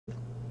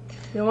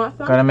You want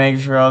some? Gotta make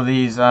sure all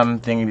these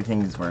thingy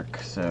things work.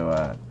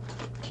 So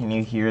can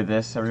you hear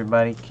this,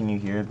 everybody? Can you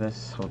hear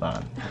this? Hold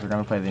on. We're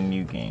gonna play the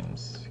new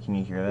games. Can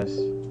you hear this?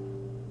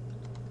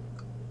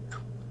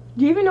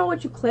 Do you even know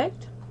what you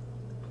clicked?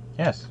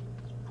 Yes.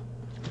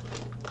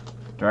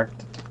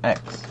 Direct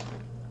X.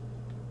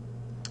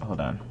 Hold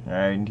on.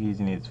 Alright,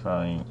 using these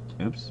following.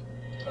 Oops.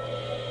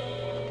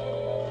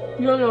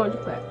 You don't know what you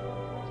clicked.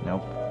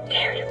 Nope.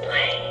 Dare to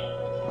play.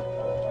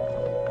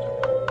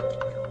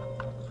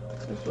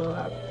 It's a little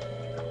loud.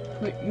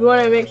 But you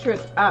want to make sure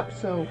it's up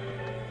so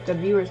the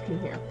viewers can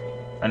hear.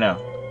 I know.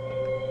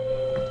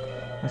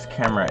 This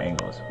camera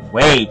angle is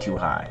way too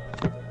high.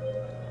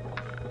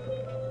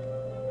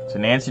 So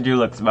Nancy Drew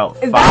looks about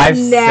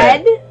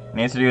 5'7".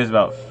 Nancy Drew is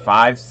about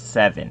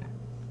 5'7",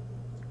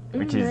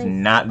 which is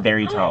not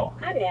very tall.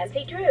 Hi, I'm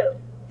Nancy Drew.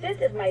 This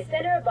is my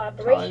center of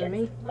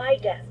operations, my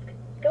desk.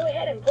 Go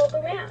ahead and poke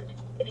around.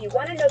 If you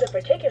want to know the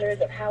particulars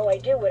of how I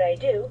do what I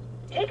do,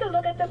 take a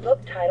look at the book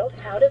titled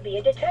How to Be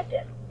a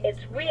Detective. It's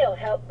real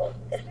helpful,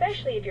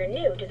 especially if you're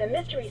new to the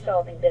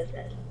mystery-solving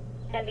business.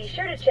 And be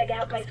sure to check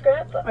out my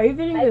scrapbook. Are you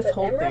doing this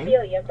whole thing?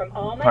 Memorabilia from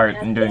all my past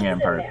I'm doing it in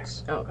cases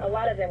parts. there. Okay. A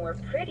lot of them were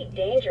pretty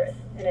dangerous,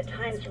 and at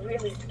times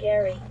really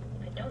scary.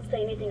 But don't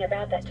say anything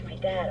about that to my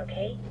dad,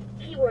 okay?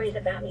 He worries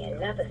about me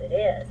enough as it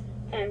is.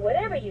 And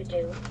whatever you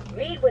do,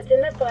 read what's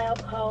in the file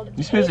called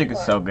This music is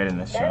so good in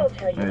this show. That'll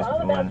tell you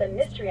all about the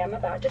mystery I'm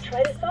about to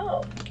try to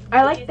solve. I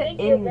If like you the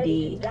think you're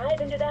ready to indie.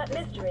 dive into that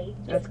mystery,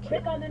 That's just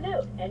click on the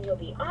note, and you'll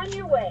be on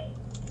your way.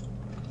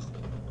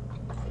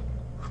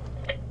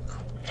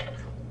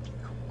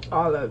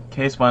 All of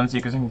Case 1,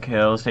 Secrets and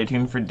Kills. Stay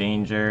tuned for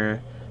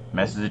Danger.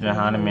 Message in a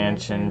Haunted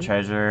Mansion.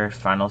 Treasure.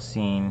 Final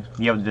Scene.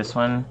 You have this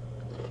one.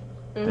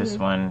 This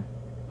one.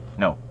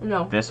 No.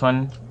 No. This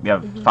one. We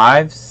have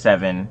 5,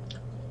 7,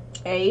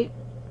 8.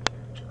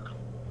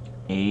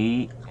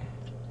 8.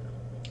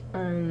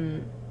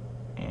 Um.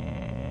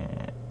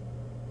 And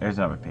there's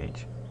another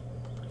page.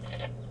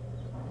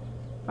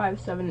 5,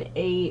 7,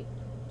 8.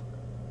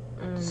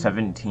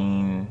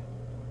 17.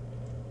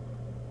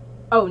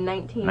 Oh,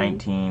 19.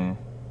 19.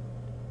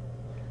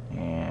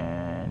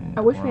 And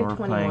I wish the we one had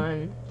we're 21.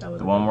 playing- That was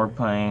The one we're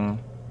playing.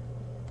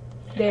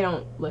 They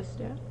don't list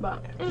it,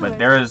 but anyway. But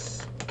there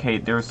was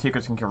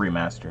Secrets and Kill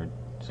remastered.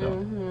 So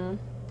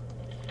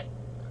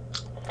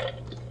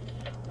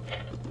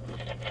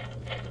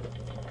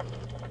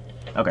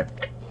okay.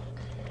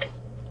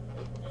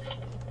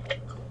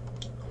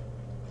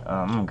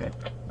 I'm good.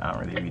 I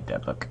don't really read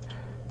that book.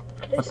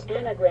 This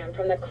anagram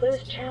from the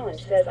Clues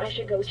Challenge says I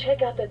should go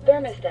check out the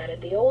thermostat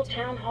at the old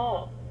town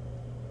hall.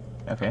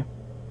 Okay.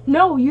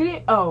 No, you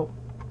didn't. Oh,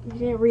 you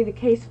didn't read the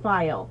case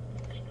file.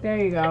 There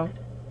you go.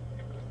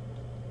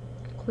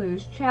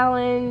 Clues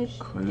challenge.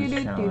 Clues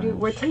Doo-doo-doo-doo. challenge.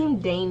 We're Team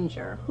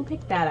Danger. Who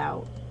picked that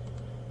out?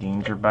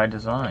 Danger by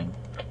design.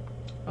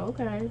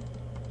 Okay.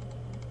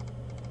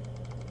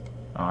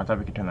 Oh, I thought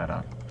we could turn that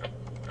on.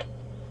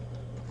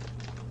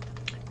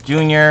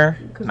 Junior.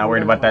 Not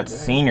worried about that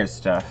senior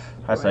stuff.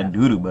 That's like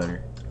doo-doo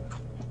butter.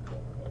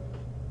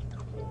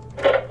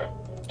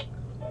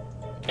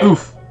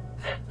 Oof.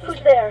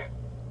 Who's there?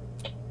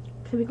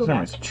 Can we go This room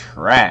back? is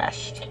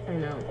trashed. I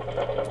know.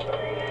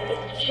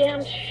 It's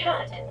jammed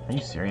shut. Are you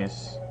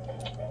serious?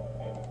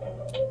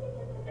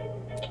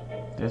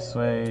 This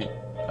way,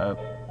 up,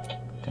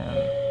 down.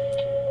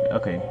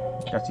 Okay,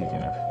 that's easy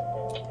enough.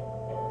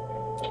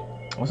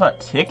 What's that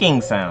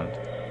ticking sound?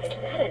 Is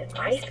that an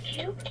ice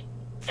cube?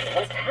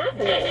 What's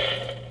happening?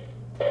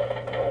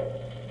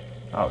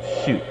 Oh,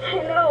 shoot.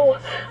 Oh no!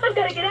 I've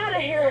got to get out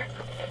of here.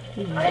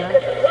 I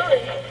better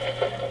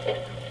hurry.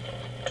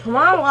 Come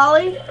on,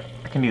 Wally.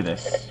 I can do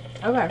this.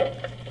 Okay.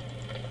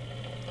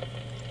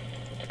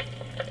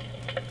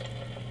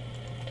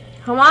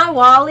 Come on,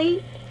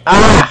 Wally.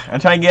 Ah! I'm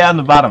trying to get out on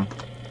the bottom.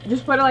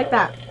 Just put it like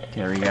that.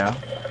 There we go.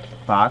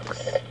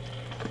 Box.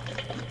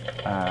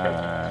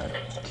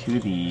 2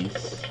 of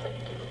these.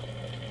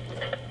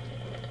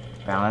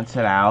 Balance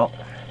it out.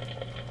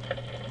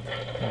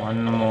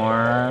 1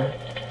 more.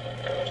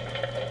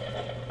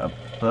 A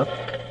book.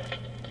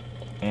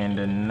 And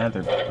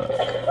another book.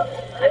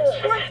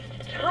 I'm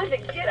trapped. Time to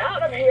get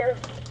out of here.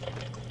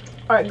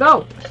 All right,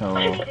 go. So,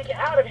 I need to get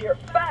out of here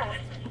fast.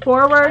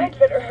 Forward. I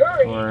better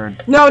hurry.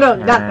 forward. No, no,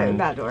 turn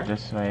that door.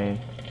 This way.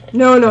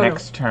 No, no,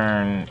 Next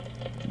turn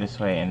this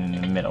way, and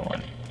then the middle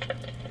one.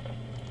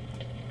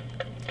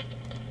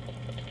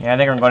 Yeah, I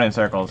think I'm going in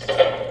circles.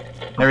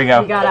 There we no.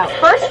 go. We got out.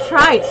 First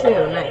try,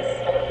 too. Nice.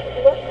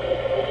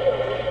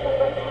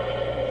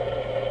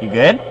 You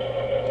good?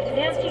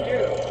 Nancy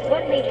Drew,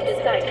 what made you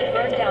decide to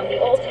burn down the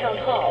old town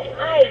hall?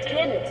 I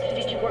didn't.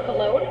 Did you work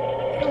alone?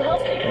 Who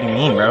helped you? What do you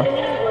mean, bro? I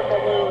didn't work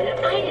alone.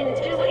 I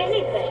didn't do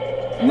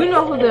anything. You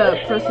know who the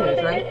person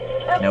is, right?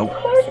 Nope. Of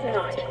course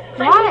not.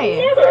 Why?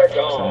 I would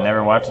never. So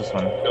never watch this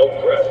one. No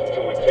press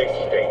until we take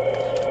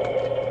statements.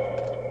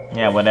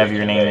 Yeah, whatever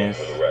your name is.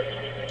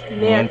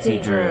 Nancy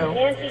Drew.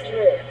 Nancy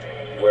Drew.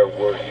 Where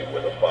were you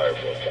when the fire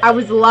broke out? I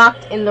was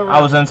locked in the room.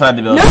 I was inside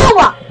the building. No!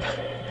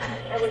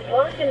 I was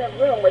locked in the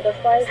room where the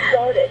fire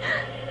started.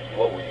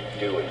 What were you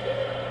doing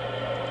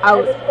there?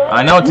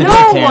 I know what to do,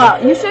 Tim. No!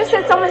 You should have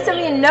said someone sent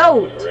me a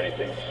note. Or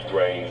anything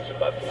strange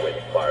about the way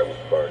the fire was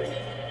burning?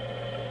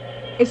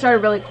 It started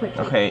really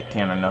quickly. Okay,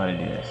 Tim, I know how to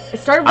do this. It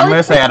started really I'm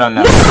gonna say I don't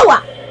know.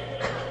 No!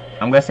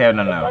 I'm gonna say I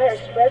don't The know. fire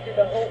spread through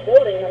the whole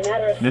building in a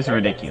matter of This is seconds.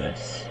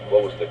 ridiculous.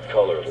 What was the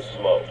color of the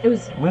smoke? It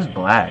was It was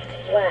black.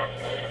 Black.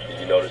 Did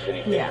you notice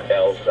anything Yeah.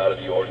 else out of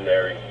the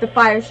ordinary? the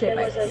fire There shit.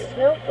 was a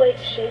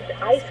snowflake-shaped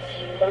ice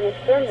cube on the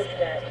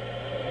thermostat.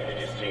 Did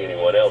you see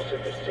anyone else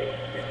at the scene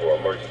before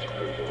emergency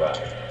crews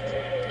arrived?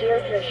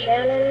 Deirdre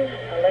Shannon,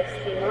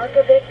 Alexei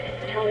Markovic,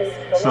 Tony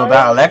Scolari. So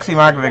that Alexei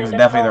Markovic is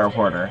definitely the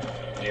reporter.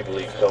 Do you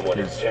believe someone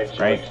Yes,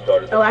 intentionally right.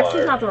 started the Alexei's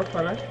fire? not the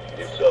reporter.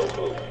 If so,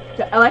 who?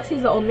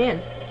 Alexei's the old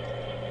man.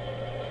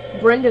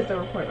 Brenda's the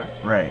reporter.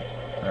 Right,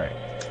 right.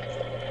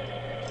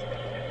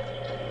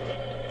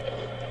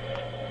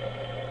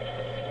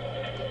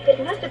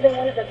 It must have been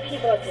one of the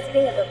people at the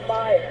scene of the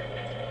fire.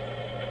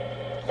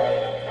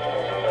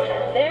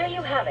 There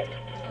you have it.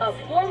 A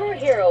former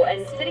hero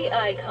and city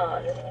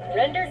icon,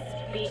 rendered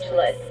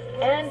speechless.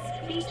 And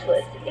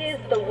speechless is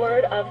the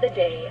word of the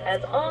day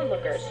as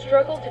onlookers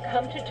struggle to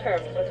come to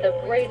terms with the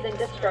brazen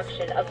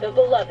destruction of the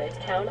beloved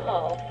town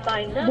hall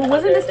by none But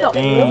wasn't other this the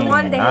than old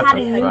one? They not had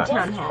the a new front.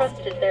 town hall.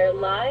 trusted their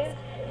lives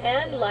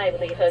and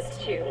livelihoods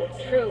to.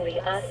 Truly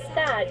a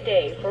sad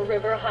day for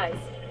River Heights.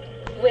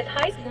 With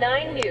Heights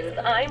 9 News,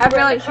 I'm I feel Brenda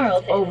like she's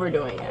Carlton.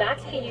 overdoing it. Back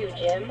to you,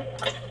 Jim.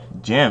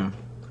 Jim.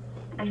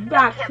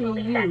 Back to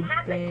you,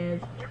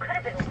 Biz. You could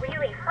have been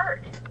really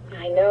hurt.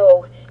 I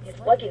know. It's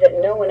lucky that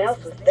no one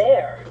else was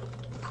there.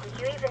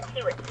 Did you even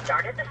see what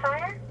started the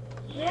fire?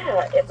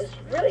 Yeah, it was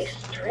really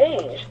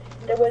strange.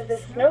 There was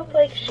this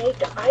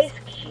snowflake-shaped ice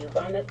cube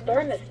on the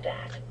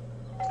thermostat.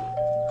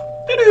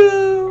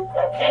 Doo-doo.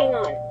 Hang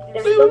on.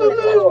 There's someone at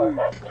the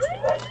door.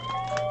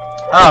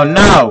 Oh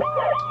no!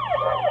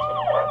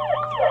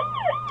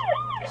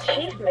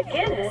 Chief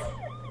McGinnis?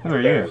 Who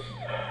are you?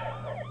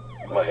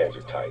 My hands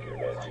are tied here,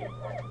 Nancy.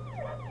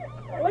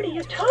 What are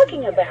you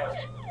talking about?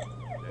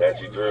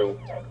 Nancy Drew,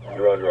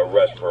 you're under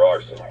arrest for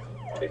arson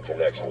in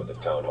connection with the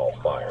town hall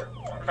fire.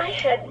 I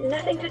had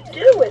nothing to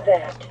do with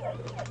that.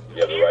 You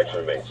have the right to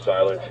remain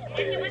silent.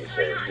 Anything you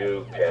say or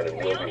do can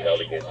and will be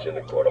held against you in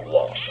the court of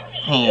law. You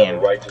have Damn.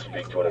 the right to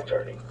speak to an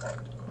attorney.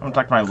 I'm gonna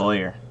talk to my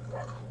lawyer.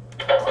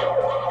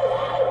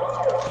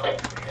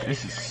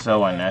 This is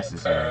so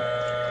unnecessary.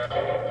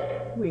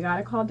 We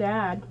gotta call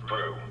Dad.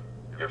 Drew,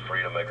 you're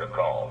free to make a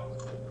call.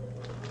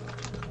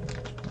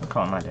 I'm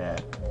calling my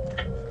dad.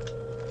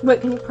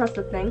 Wait, can you press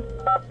the thing?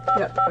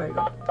 Yep, there you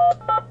go.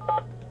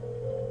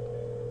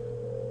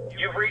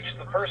 You've reached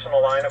the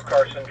personal line of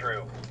Carson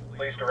Drew.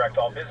 Please direct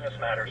all business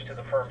matters to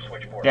the firm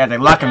switchboard. Dad, they're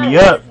locking me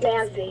up. It's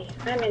Nancy.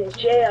 I'm in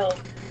jail.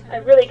 I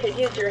really could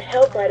use your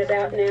help right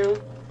about now.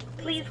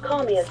 Please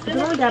call me as soon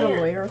You as only you got a can.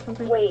 lawyer or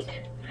something? Wait,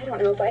 I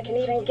don't know if I can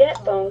even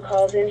get phone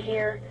calls in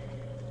here.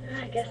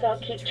 I guess I'll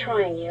keep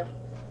trying you.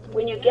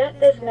 When you get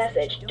this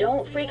message,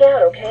 don't freak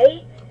out,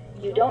 okay?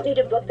 You don't need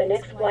to book the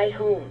next flight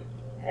home.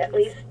 At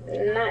least,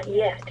 not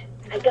yet.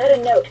 I got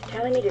a note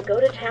telling me to go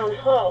to town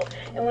hall,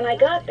 and when I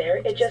got there,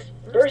 it just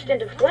burst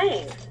into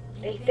flames.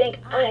 They think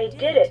I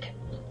did it.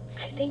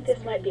 I think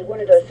this might be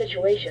one of those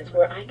situations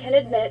where I can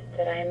admit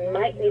that I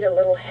might need a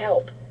little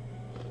help.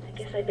 I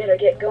guess I better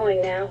get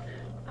going now.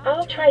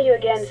 I'll try you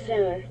again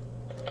soon.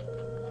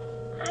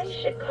 I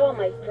should call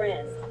my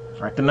friends.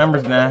 Write the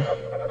numbers down.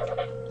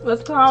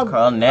 Let's call.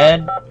 Call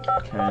Ned,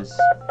 cause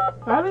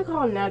Why do we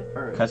call Ned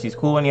first? he's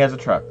cool and he has a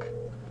truck.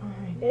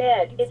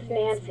 Ned, it's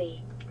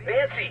Nancy.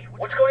 Nancy,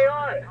 what's going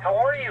on? How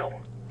are you?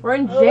 We're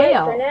in All right,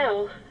 jail. for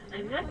now.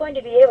 I'm not going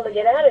to be able to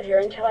get out of here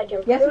until I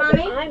can Yes, prove that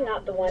Mommy? I'm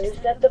not the one who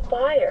set the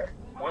fire.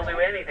 We'll do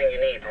anything you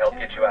need to help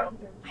get you out.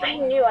 I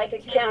knew I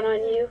could count on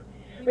you.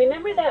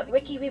 Remember that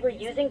wiki we were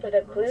using for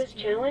the clues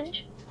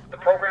challenge? The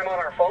program on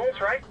our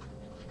phones, right?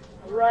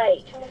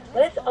 Right.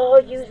 Let's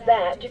all use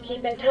that to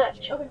keep in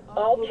touch.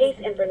 All case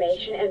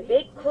information and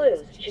big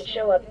clues should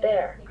show up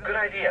there. Good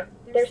idea.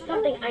 There's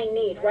something I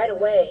need right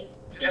away.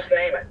 Just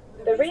name it.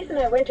 The reason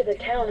I went to the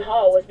town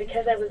hall was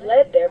because I was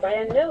led there by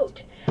a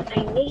note.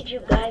 I need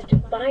you guys to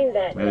find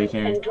that Really, note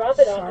Karen? and drop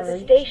it off at the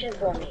Sorry. station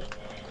for me.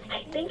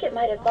 I think it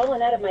might have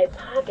fallen out of my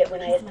pocket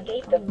when I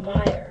escaped the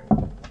fire.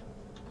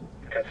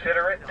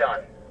 Consider it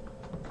done.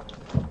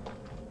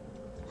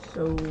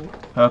 So,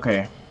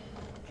 Okay.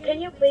 Can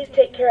you please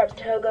take care of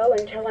Togo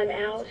until I'm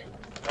out?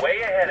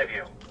 Way ahead of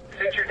you.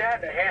 Since your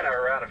dad and Hannah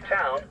are out of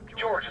town,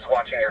 George is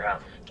watching your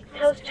house.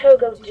 How's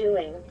Togo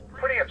doing?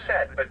 Pretty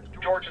upset, but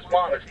George's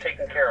mom is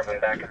taking care of him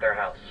back at their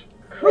house.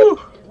 Great.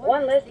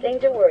 One less thing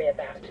to worry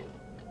about.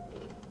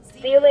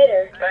 See you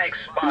later. Thanks,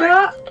 bye.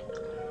 yeah.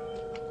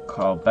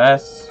 Call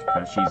Bess,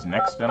 because she's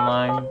next in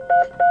line.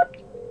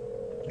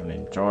 And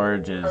then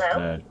George is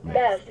the...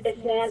 Bess,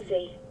 it's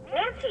Nancy.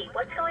 Nancy,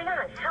 what's going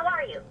on? How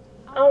are you?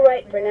 All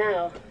right for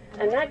now.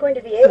 I'm not going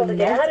to be able to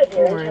get out of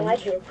here until I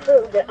can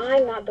prove that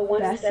I'm not the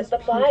one who Best set is the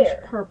pinkish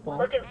fire. purple.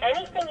 We'll do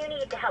anything you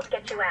need to help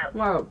get you out.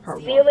 Wow,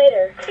 purple. See you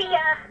later. See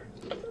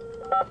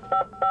ya!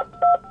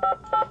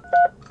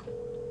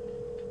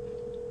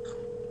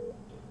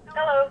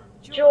 Hello?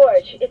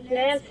 George, it's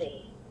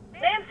Nancy.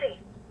 Nancy,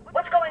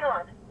 what's going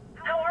on?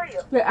 How are you?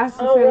 Wait, ask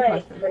the All same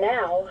right, question. for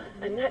now,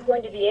 I'm not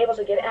going to be able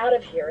to get out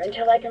of here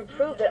until I can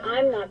prove that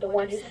I'm not the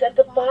one who set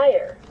the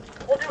fire.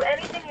 We'll do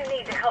anything you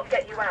need to help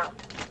get you out.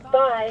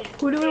 Bye.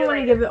 Who do we want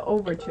to give it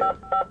over to?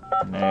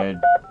 Ned.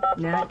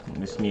 Ned?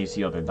 Just need to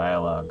see all their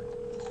dialogue.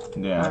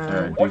 Yeah,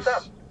 after What's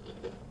up?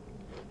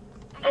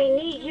 I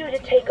need you to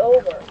take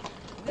over.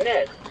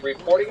 Ned,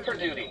 reporting for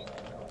duty.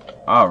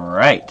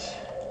 Alright.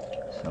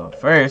 So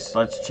first,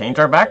 let's change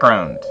our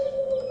background.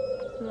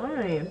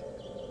 Why?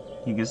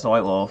 He gets the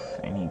white wolf,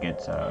 and he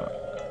gets, No,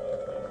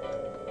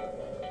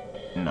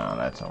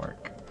 that doesn't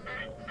work.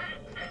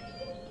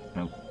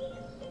 Nope.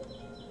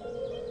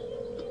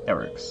 That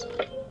works.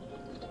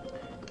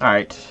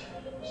 Alright.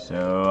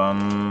 So,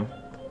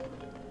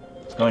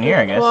 let's go in here,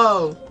 I guess.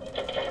 Closed.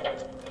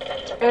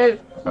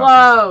 It's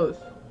closed.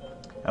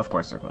 Of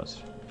course they're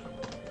closed.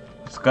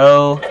 Let's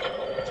go.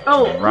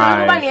 Oh, can we go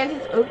by Right.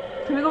 Nancy's? Oh,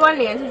 can we go by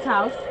Nancy's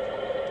house?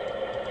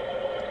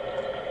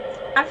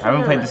 Actually, I haven't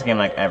never played mind. this game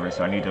like ever,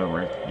 so I need to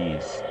work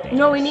these things.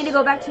 No, we need to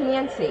go back to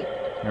Nancy.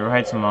 River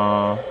Heights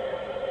Mall.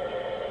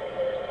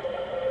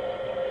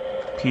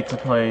 Pizza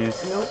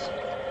place. Nope.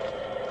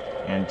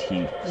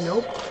 Antiques.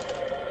 Nope.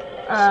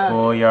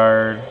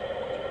 Schoolyard.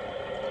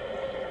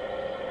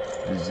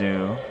 The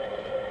zoo.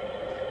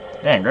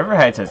 Dang, River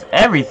Heights has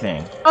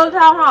everything. Oh,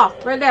 town hall,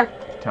 right there.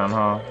 Town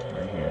hall,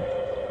 right here.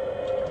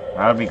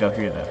 Why would we go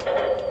here though?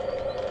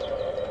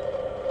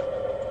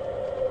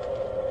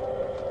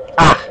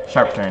 Ah!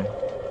 Sharp turn.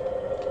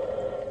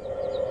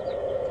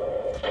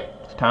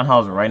 Town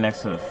hall's right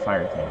next to the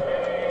fire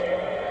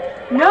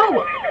thing.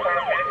 No.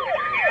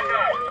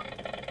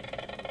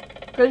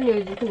 Good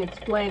news, you can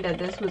explain that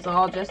this was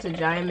all just a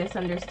giant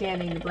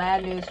misunderstanding. The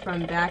bad news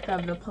from back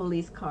of the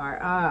police car.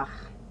 Ugh.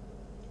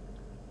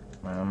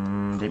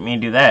 Didn't mean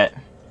to do that.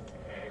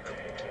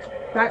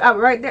 Back up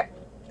right there.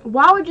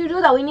 Why would you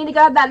do that? We need to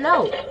grab that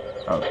note.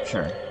 Oh,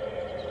 sure.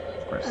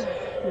 Of course.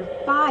 You're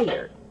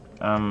fired.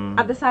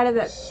 At the side of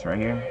it. It's right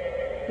here.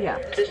 Yeah.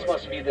 This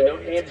must be the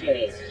note Nancy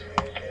needs.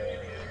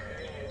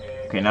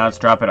 Okay, now let's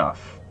drop it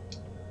off.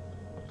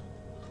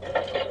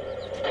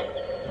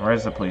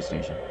 Where's the police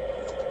station?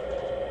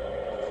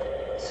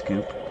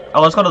 Scoop.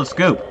 Oh, let's go to the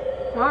Scoop.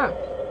 Come on.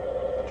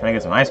 Trying to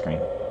get some ice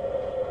cream.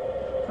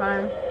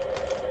 Fine.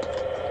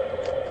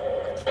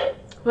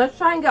 Let's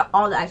try and get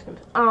all the ice cream.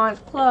 Oh, it's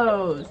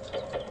closed.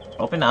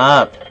 Open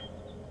up.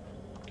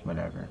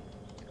 Whatever.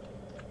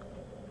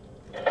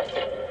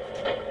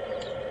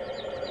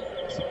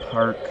 It's a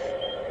park.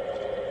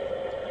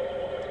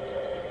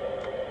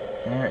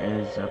 There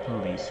is a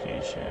police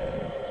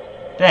station.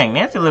 Dang,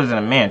 Nancy lives in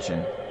a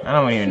mansion. I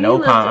don't even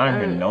know. I don't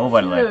even know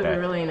nobody like that.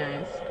 Really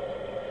nice.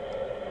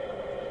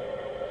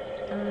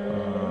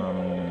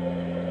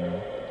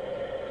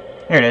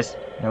 Here it is.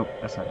 Nope,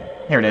 that's not it.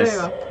 Here it is.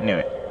 There you go. Knew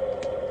it.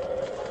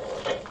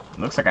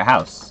 Looks like a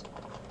house.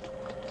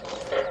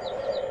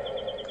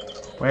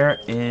 Where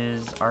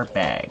is our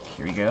bag?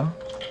 Here we go.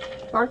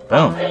 Bark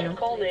Boom. following you.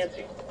 Call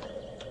Nancy.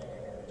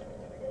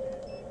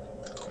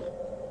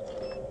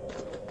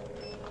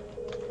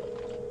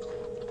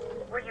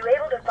 Were you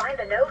able to find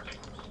the note?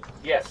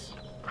 Yes.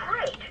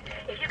 Great.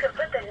 If you can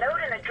put the note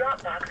in a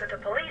Dropbox at the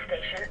police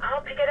station,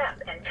 I'll pick it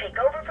up and take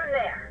over from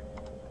there.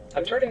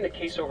 I'm turning the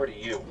case over to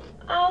you.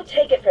 I'll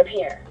take it from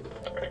here.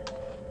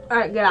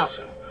 Alright, get out.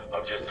 Listen,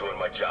 I'm just doing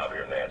my job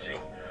here, Nancy.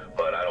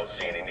 But I don't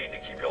see any need to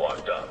keep you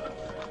locked up.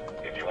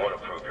 If you want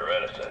to prove your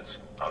innocence,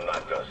 I'm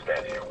not going to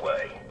stand in your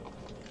way.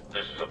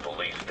 This is a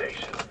police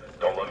station.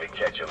 Don't let me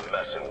catch you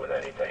messing with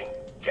anything.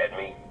 Get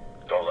me?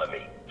 Don't let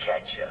me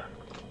catch you.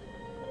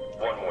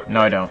 One more thing.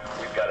 No, I don't.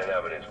 We've got an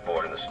evidence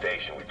board in the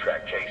station we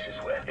track cases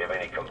with. If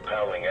any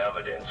compelling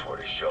evidence were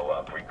to show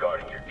up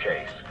regarding your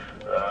case,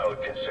 I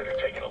would consider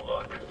taking a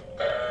look.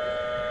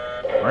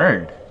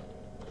 Word.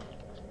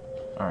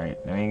 Alright,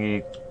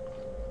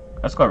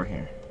 let's go over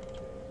here.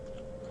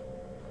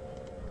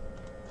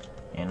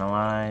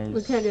 Analyze.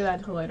 We can't do that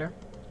until later.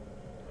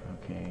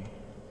 Okay.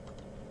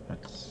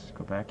 Let's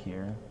go back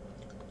here.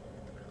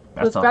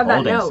 Let's That's a grab that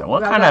holding note. cell. What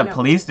Grab kind that of note.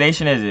 police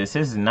station is this?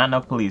 This is not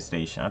no police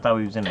station. I thought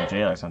we was in a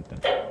jail or something.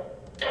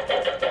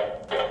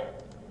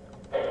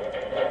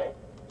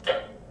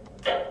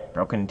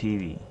 Broken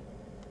TV.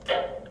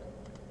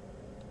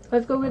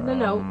 Let's go with the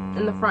note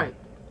in the front.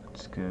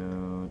 Let's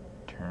go.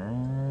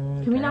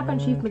 Turn. Can we knock on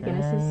Chief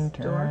McGinnis's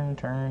door?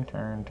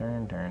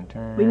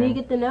 Turn. We need to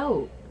get the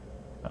note.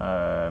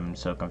 I'm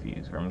so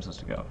confused. Where am I supposed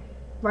to go?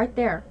 Right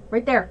there.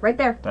 Right there. Right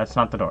there. That's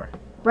not the door.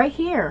 Right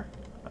here.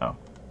 Oh.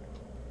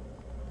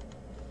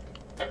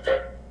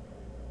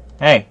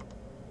 Hey.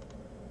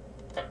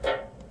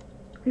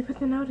 We put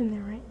the note in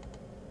there, right?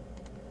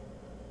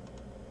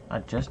 I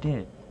just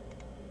did.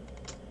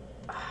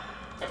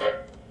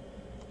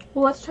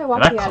 Well, let's try Did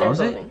walking I out of close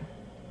the it? building.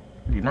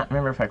 I do not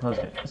remember if I closed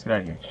it. Let's get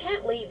out of here.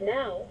 Can't leave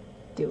now.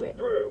 Do it.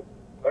 Drew,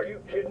 are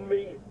you kidding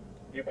me?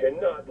 You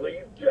cannot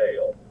leave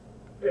jail.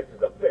 This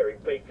is a very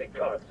basic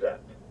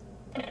concept.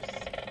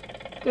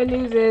 Good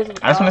news is.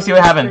 I just want to see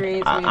what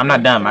happened. I'm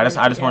not dumb. I just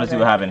want to see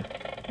what happened.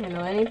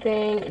 Handle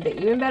anything. The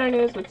even better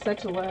news with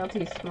such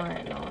loyalty, smart,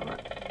 and all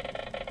that.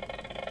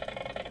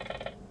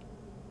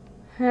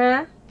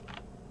 Huh?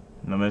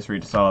 No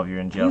mystery to solve. You're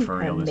in jail for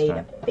real this time. You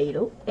have made a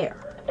fatal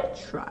error.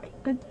 Try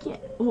again.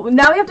 Well,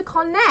 now we have to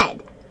call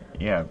Ned.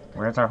 Yeah,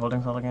 where's our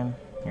holding cell again?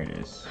 Here it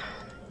is.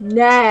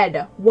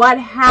 Ned, what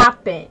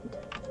happened?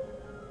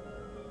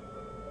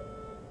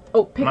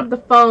 Oh, pick up the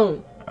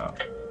phone. Oh.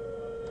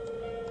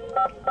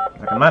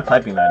 Like, I'm not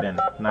typing that in.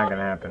 Not gonna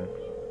happen.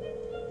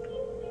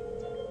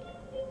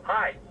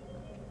 Hi.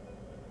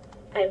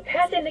 I'm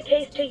passing the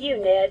case to you,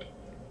 Ned.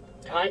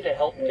 Time to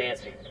help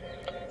Nancy.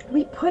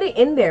 We put it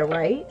in there,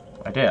 right?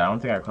 I did. I don't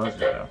think I closed it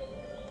though.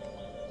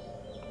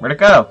 Where'd it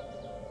go?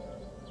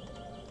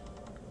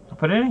 I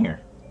put it in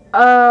here.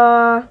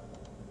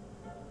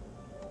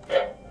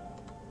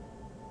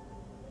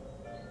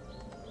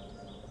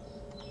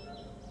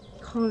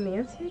 Call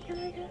Nancy again,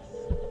 I guess?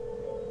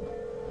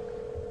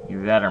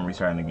 Either that or I'm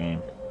restarting the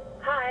game.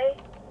 Hi.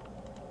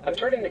 I'm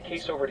turning the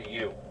case over to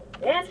you.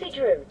 Nancy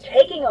Drew,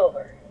 taking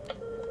over.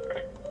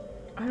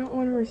 I don't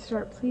want to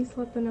restart. Please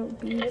let the note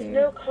be There's there.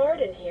 no card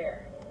in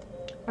here.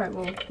 Alright,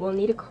 well, we'll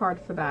need a card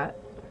for that.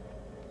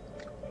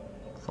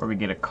 Before we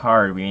get a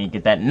card, we need to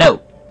get that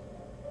note.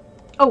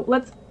 Oh,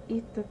 let's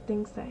eat the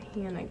things that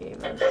Hannah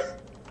gave us.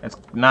 It's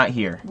not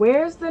here.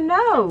 Where's the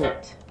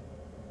note?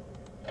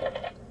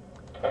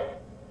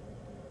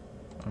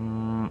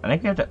 I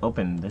think we have to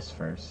open this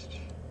first.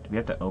 Do we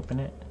have to open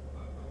it?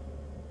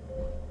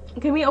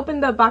 Can we open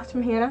the box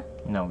from Hannah?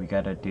 No, we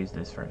gotta do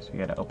this first. We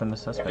gotta open the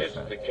suspect This is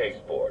first. the case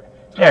board.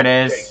 There it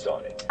is. Case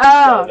on it. Oh,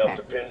 Got enough okay.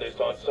 to pin this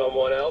on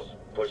someone else?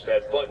 Push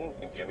that button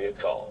and give me a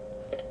call.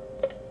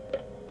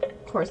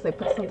 Of course, they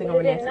put something It over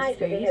would have been Nancy's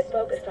nice if he face. had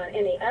focused on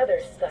any other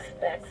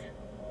suspects.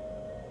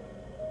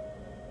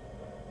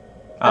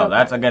 Oh, Okay.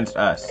 that's against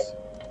us.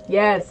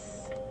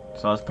 Yes.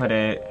 So let's put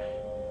it.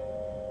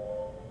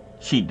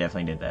 She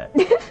definitely did that.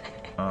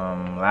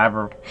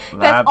 Lab.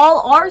 That's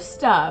all our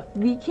stuff.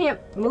 We can't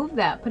move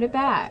that. Put it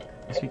back.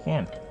 Yes, we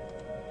can.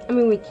 I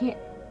mean, we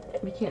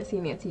can't see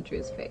Nancy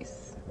Drew's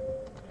face.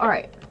 All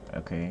right.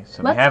 Okay,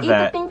 so Let's we have eat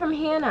that. the thing from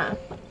Hannah.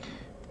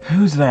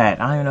 Who's that?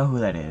 I don't even know who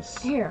that is.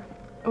 Here.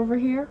 Over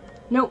here.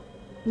 Nope.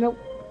 Nope.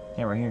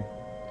 Yeah, right here.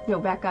 No,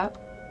 back up.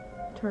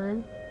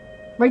 Turn.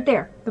 Right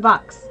there. The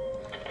box.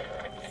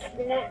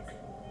 Snacks.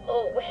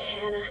 Oh,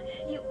 Hannah,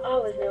 you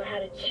always know how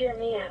to cheer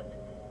me up.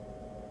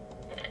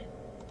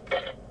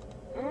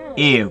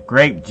 Ew,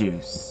 grape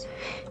juice.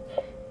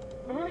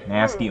 Mhm.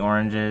 Nasty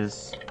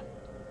oranges.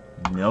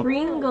 Milk.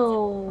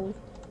 Pringles.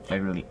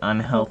 Like really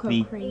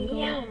unhealthy. Cocoa Pringles.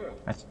 Yum.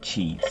 That's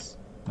cheese.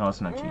 No,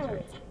 it's not cheese,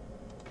 right?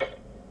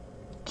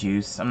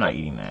 Juice. I'm not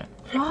eating that.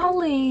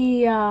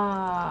 Golly.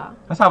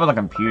 That's how with a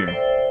computer.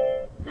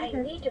 I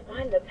need to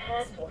find the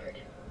password.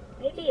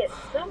 Maybe it's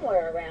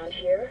somewhere around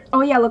here.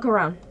 Oh yeah, look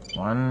around.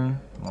 1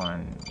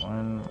 1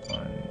 1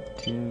 1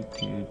 2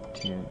 2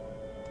 2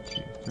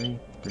 2 3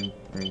 3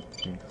 3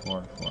 3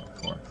 4 4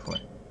 4 4.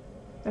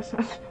 That's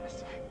not the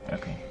password.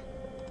 Okay.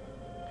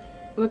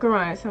 Look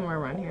around. It's somewhere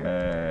around here.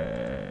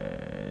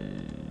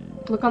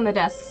 Look on the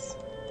desks.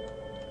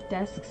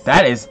 Desks.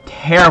 That is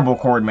terrible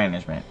cord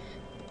management.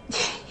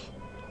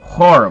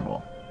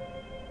 Horrible.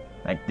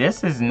 Like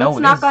this is no.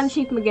 Let's knock this- on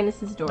Chief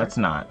McGinnis's door. Let's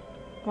not.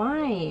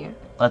 Why?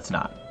 Let's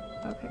not.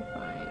 Okay,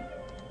 fine.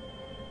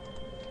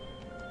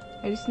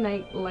 I just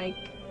like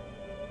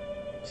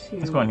to.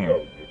 Let's go in here. So,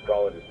 you're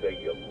calling to say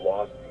you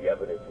lost the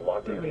evidence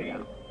locker There we key?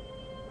 go.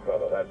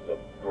 Oh, that's some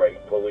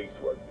great police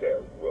work there,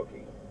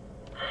 rookie.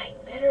 I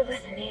better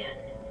listen in.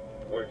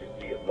 Where'd you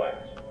see it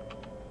last?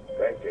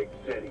 Pancake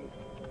City?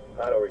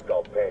 I don't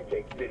recall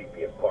Pancake City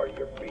being part of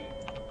your beat.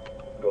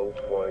 Go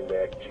find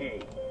that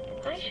key.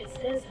 I should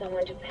send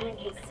someone to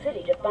Pancake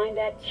City to find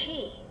that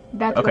key.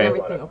 That's Okay. when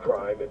A lot everything of opens.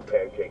 crime in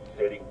Pancake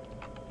City.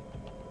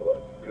 Well,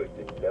 it's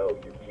good to know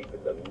you're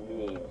keeping the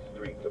mean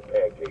streets of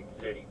Pancake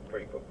City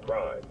free from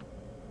crime.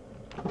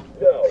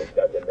 No, it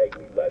doesn't make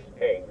me less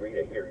angry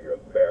to hear you're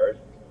embarrassed.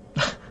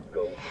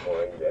 Go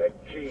find that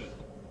key.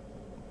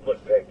 Flip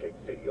Pancake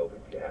City over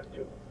if you have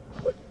to,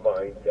 but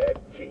find that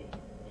key.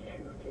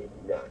 You did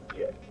not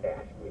just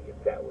ask me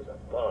if that was a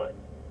pun.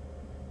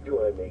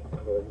 Do I make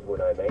puns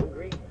when I'm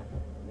angry?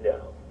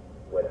 No.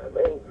 When I'm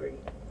angry,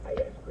 I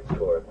ask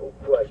rhetorical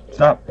questions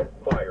Stop. and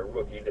fire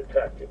rookie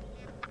detectives.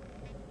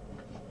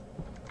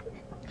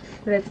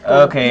 Let's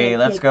call Okay,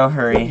 let's Pancake go.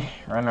 Hurry. City.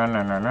 Run, run,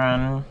 run, run,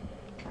 run.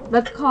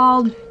 Let's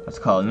call. Let's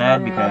call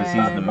Ned because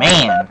he's the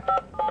man.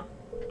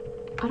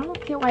 I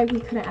don't get why we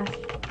couldn't ask.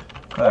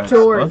 'Cause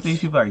George. both these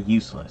people are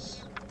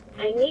useless.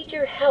 I need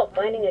your help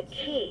finding a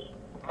key.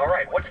 All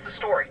right, what's the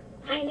story?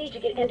 I need to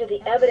get into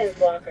the evidence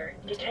locker.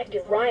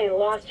 Detective Ryan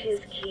lost his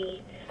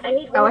key. I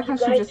need I one like of how you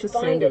she guys just to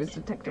find assumed it was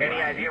it. Detective Any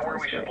Ryan. idea where we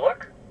That's should great.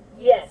 look?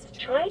 Yes,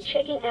 try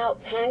checking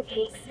out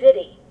Pancake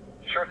City.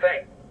 Sure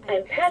thing.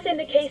 I'm passing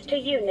the case to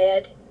you,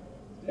 Ned.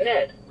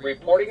 Ned,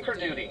 reporting for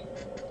duty.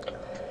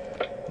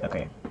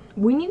 Okay.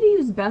 We need to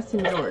use Bess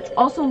and George.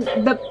 Also,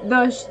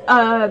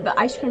 the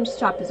ice cream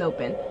shop is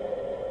open.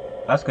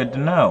 That's good to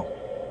know.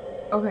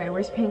 Okay,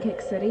 where's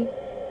Pancake City?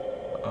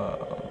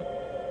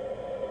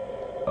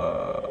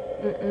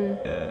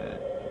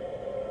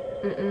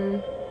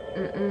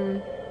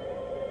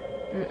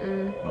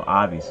 Well,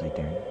 obviously,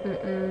 dude.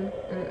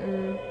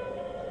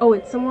 Oh,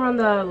 it's somewhere on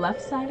the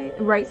left side,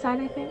 right side,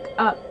 I think.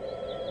 Up.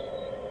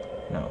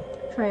 No.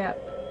 Try up.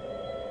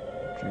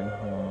 Drew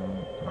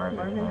home.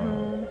 Marvin home.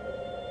 home.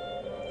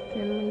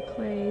 Finley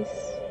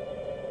Place.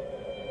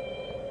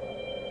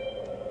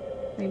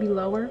 Maybe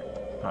lower.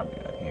 Probably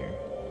up here.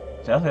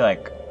 It's definitely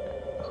like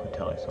a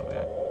hotel or something like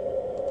that.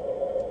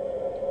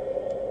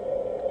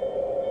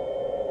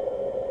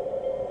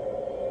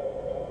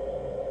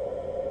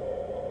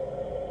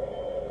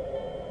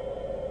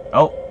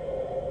 Oh.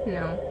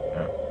 No.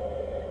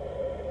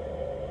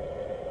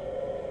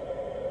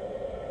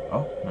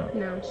 Oh, no.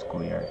 No.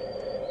 Schoolyard.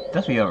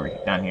 This be over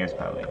down here is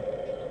probably.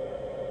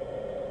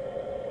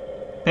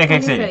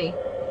 Pancake City.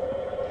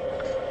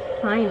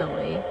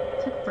 Finally.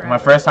 Took forever. My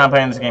first time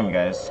playing this game, you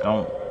guys.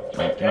 Don't,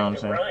 like, you know what I'm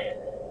saying? Brian,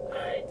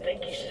 I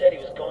think he said he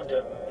was going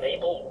to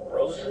Maple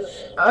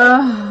Roses.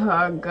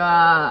 Oh,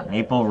 God.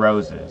 Maple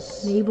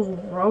Roses. Maple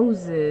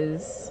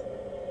Roses.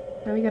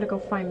 Now we gotta go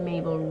find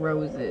Maple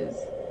Roses.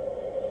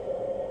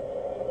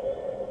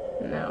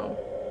 No.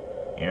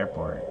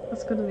 Airport.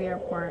 Let's go to the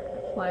airport.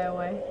 Fly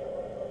away.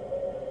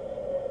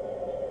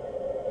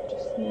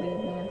 Just leave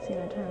Nancy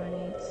the time I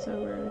need. It's so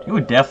rude. You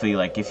would definitely,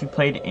 like, if you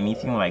played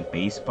anything like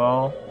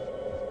baseball,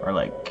 or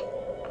like,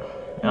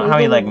 I don't know how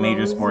you like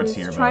major sports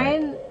here, Try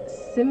but and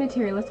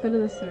cemetery. Let's go to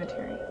the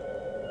cemetery.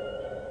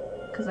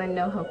 Because I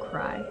know he'll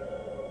cry.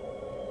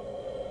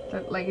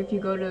 But, like, if you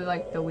go to,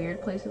 like, the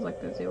weird places,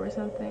 like the zoo or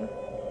something.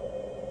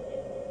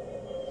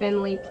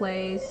 Finley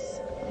Place.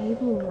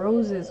 Maple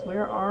Roses,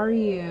 where are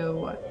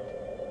you?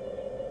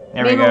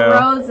 there we Maple go.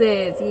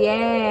 Roses,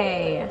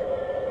 yay!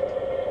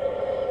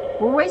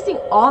 We're wasting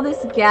all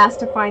this gas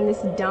to find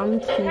this dumb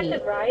key.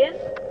 Detective Ryan,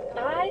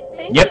 I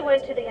think Yep. you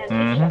went to the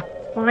antique shop.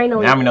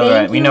 Finally, Now we know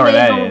thank that- we you, know where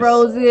that Maple is.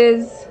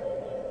 Roses.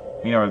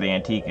 You know where the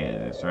antique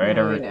is, right?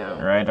 No, over, we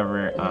don't. right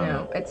over.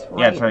 No, it's right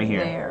yeah, it's right here.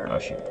 there. Oh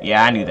shoot!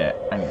 Yeah, I knew that.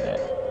 I knew that.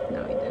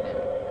 No, we didn't.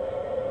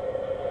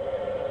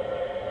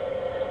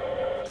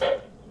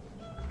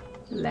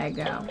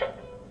 Lego.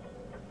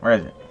 Where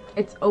is it?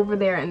 It's over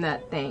there in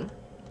that thing.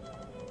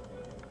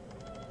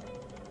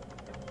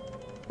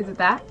 Is it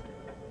that?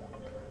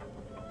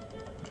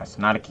 That's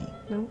not a key.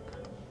 Nope.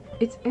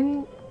 It's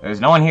in...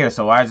 There's no one here,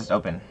 so why is this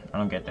open? I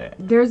don't get that.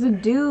 There's a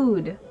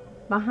dude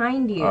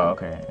behind you. Oh,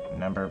 okay.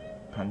 Number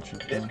punch.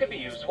 This could be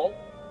useful.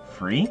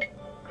 Free?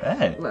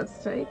 Bet.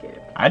 Let's take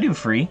it. I do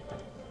free.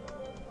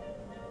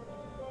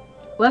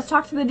 Let's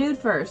talk to the dude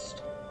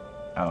first.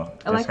 Oh,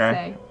 this Alexei.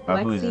 guy? Oh,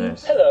 who's Alexei.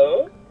 this?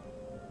 Hello.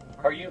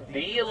 Are you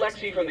the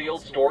Alexei from the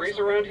old stories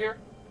around here?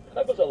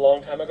 That was a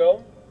long time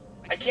ago.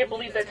 I can't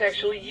believe that's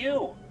actually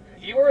you.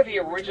 You are the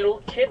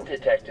original kid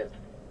detective.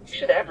 You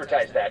should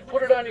advertise that.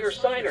 Put it on your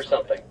sign or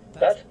something.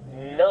 That's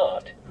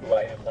not who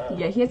I am now.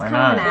 Yeah, he has Why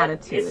kind of an not?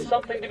 attitude. It's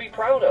something to be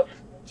proud of.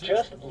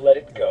 Just let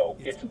it go.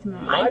 It's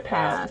My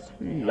past,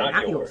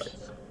 not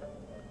yours.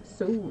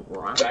 So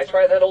wrong. Can I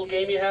try that old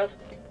game you have?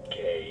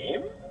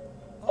 Game?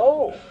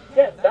 Oh,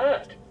 yeah,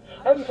 that.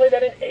 I haven't played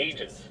that in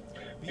ages.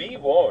 Be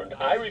warned,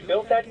 I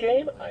rebuilt that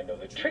game. I know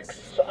the tricks,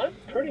 so I'm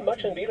pretty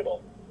much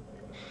unbeatable.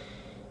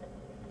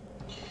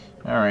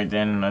 All right,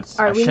 then let's.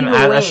 All right, we need to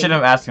I win. shouldn't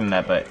have asked him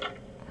that, but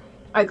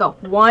Alright, go.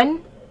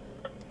 1,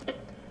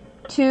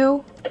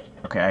 2,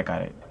 okay, I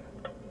got it.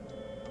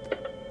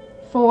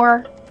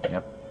 4,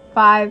 Yep.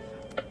 5,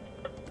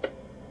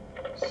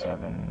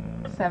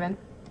 7. 7,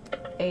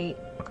 8,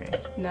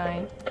 Okay,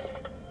 9,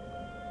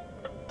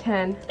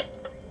 10,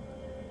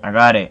 I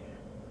got it.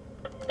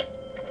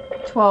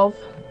 12,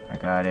 I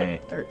got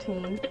it.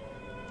 13.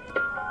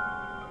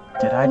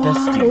 Did I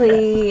just do that?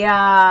 Wally,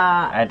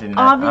 I did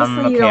not.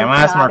 Obviously you okay, I'm don't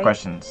gonna ask got more it.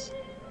 questions.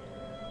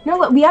 No,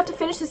 look, we have to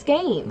finish this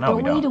game. No, don't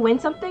we we need don't. to win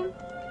something?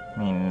 I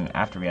mean,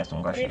 after we ask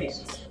some questions.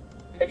 Greetings.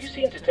 Have you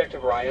seen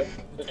Detective Ryan,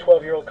 the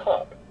 12-year-old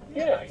cop?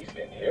 Yeah, he's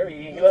been here.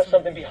 He left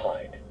something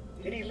behind.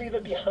 Did he leave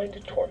it behind to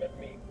torment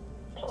me?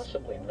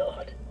 Possibly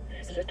not.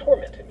 Is it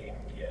tormenting me?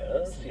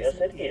 Yes,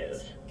 it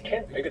is.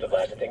 Can't figure the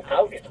blasted thing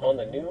out. It's on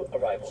the new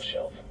arrival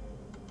shelf.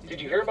 Did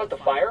you hear about the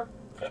fire?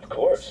 Of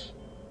course.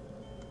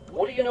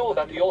 What do you know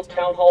about the old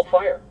town hall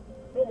fire?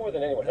 No more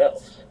than anyone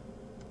else.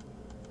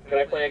 Can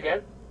I play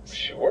again?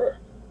 Sure.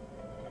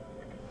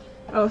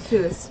 Oh, let's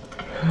do this.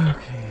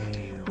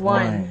 Okay.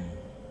 1.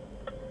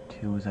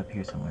 2 is up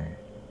here somewhere.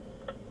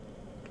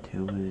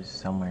 2 is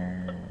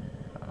somewhere.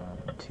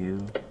 2.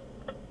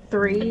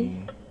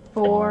 3,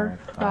 4,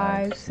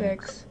 5,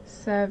 6,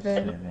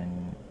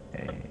 7,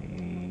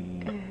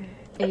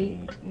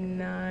 8,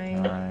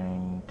 9,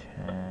 9,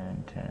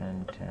 10,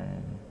 10,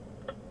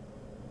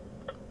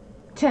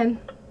 10,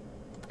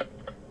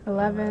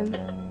 11,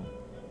 11,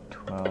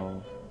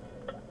 12,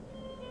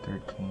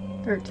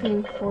 13,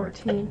 13,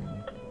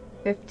 14,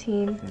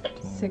 15,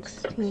 15,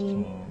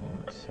 16,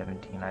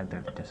 17. I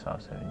just saw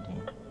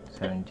 17.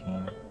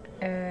 17,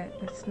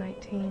 it's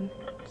 19,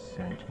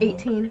 17,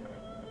 18,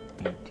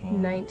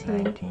 18,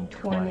 19,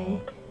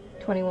 20,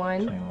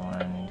 21,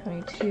 21,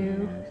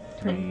 22,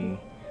 3,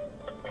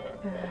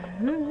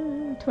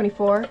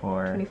 24.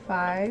 4,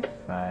 25.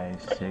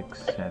 5,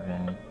 6,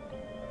 7,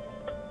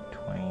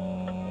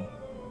 20,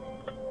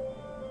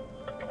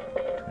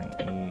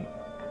 28,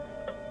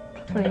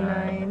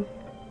 29.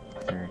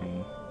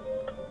 30,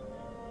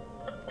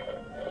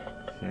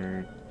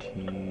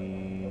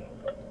 30.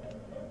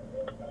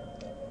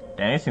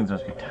 Damn, these things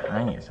must be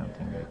tiny or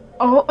something.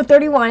 Oh,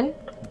 31.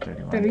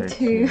 31,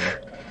 32.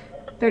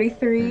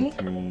 33.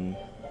 33,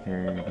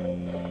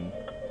 30.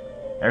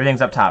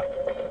 Everything's up top.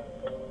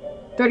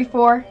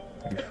 34.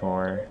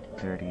 34,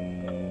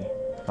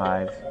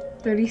 35,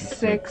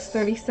 36.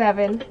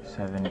 37.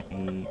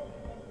 7,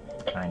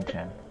 8, 9,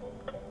 10.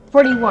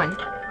 41.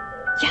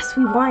 Yes,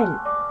 we won.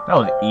 That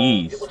was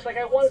ease. It looks like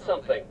I won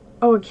something.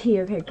 Oh, a key.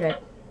 Okay, good.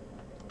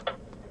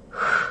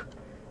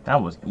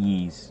 That was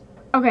ease.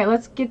 Okay,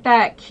 let's get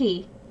that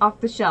key off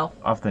the shelf.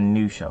 Off the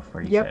new shelf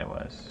where you Yep. said it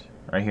was.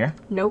 Right here?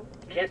 Nope.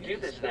 Can't do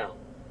this now.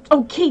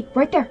 Oh, key,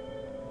 right there.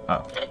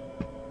 Oh.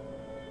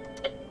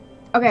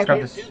 Okay, Let's grab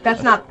okay. this.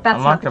 That's not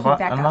Unlock the the key.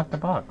 Back unlock up. the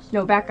box.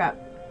 No, back up.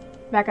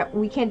 Back up.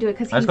 We can't do it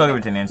because Let's go give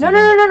it to Nancy.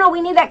 No.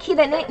 We need that key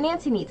that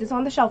Nancy needs. It's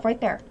on the shelf right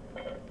there.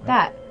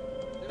 That.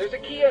 There's a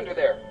key under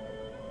there.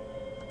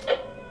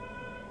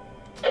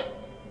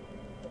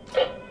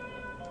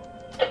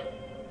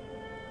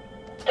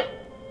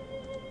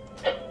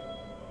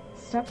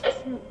 Stop.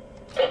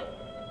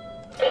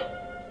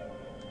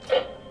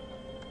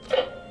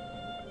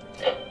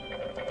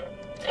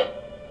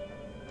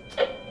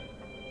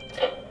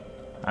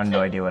 I have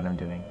no idea what I'm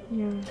doing.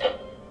 Yeah.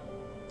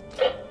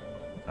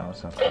 Oh,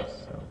 so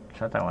close. So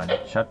shut that one.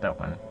 Shut that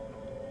one.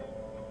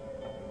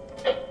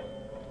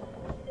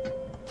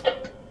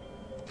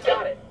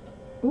 Got it.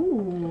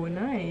 Ooh,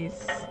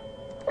 nice.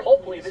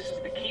 Hopefully this is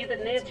the key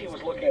that Nancy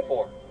was looking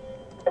for.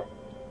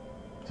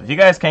 So if you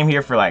guys came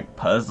here for like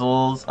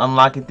puzzles,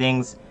 unlocking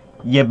things,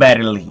 you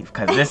better leave.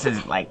 Because this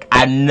is like, I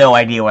have no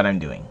idea what I'm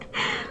doing.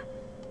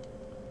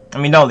 I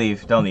mean, don't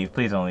leave. Don't leave.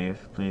 Please don't leave.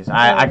 Please.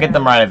 I get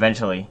them right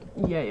eventually.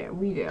 Yeah,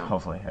 we do.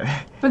 Hopefully.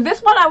 But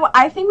this one,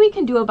 I think we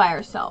can do it by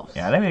ourselves.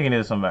 Yeah, I think we can do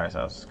this one by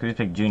ourselves. Could we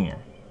pick Junior?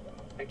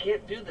 I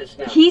can't do this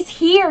now. He's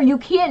here. You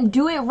can't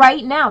do it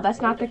right now. That's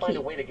I not need the to find key.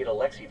 a way to get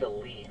Alexi to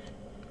leave.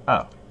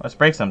 Oh, let's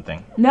break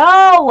something.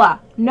 No!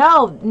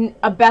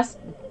 A best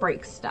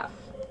break stuff.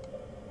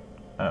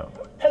 Oh.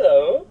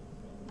 Hello?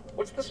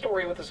 What's the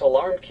story with this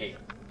alarm key?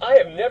 I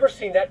have never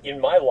seen that in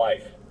my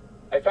life.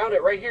 I found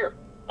it right here.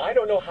 I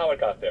don't know how it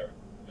got there.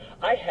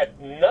 I had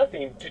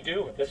nothing to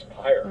do with this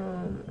fire.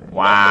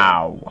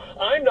 Wow.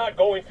 I'm not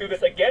going through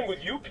this again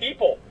with you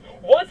people.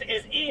 Once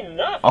is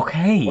enough.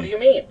 Okay. What do you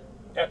mean?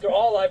 After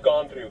all I've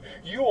gone through,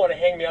 you want to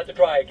hang me out to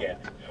dry again.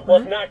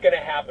 Well, it's not going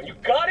to happen. You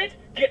got it?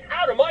 Get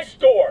out of my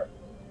store.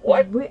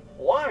 What?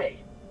 Why?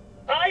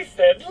 I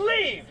said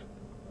leave.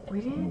 We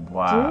didn't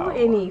Wow. do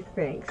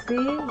anything. See?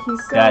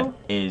 He's so... That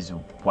is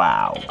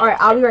wow. Alright,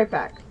 I'll be right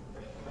back.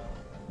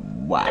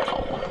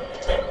 Wow.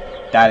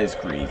 That is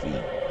crazy.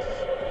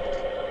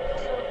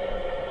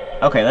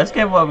 Okay, let's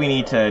get what we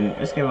need to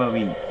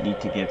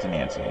get to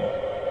Nancy.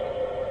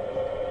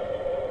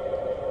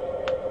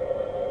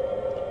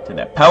 To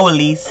the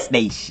police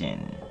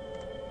station.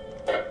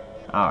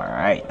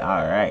 Alright.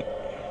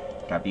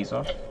 Drop these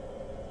off.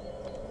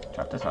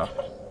 Drop this off.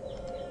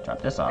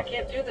 Drop this I off.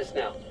 can't do this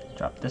now.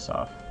 Drop this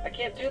off. I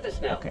can't do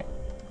this now. Okay.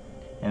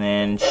 And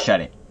then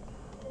shut it.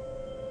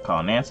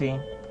 Call Nancy.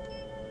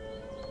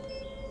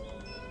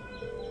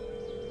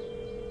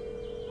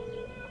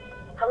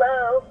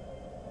 Hello?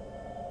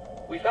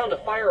 We found a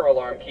fire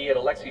alarm key at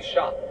Alexi's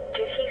shop.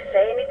 Did he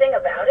say anything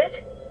about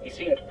it? He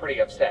seemed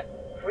pretty upset.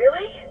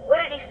 Really? What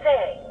did he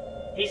say?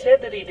 He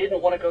said that he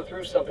didn't want to go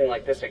through something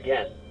like this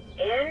again.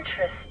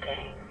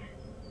 Interesting.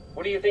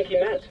 What do you think he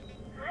meant?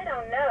 I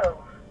don't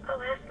know.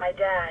 I'll ask my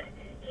dad.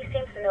 He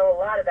seems to know a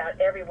lot about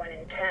everyone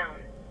in town.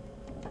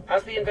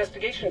 How's the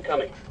investigation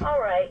coming? All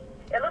right.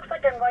 It looks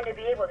like I'm going to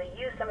be able to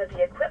use some of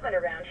the equipment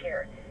around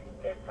here.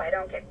 If I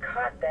don't get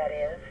caught, that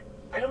is.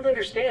 I don't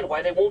understand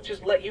why they won't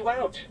just let you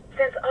out.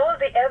 Since all of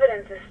the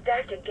evidence is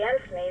stacked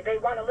against me, they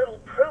want a little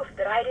proof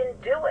that I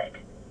didn't do it.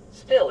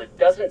 Still, it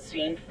doesn't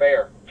seem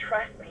fair.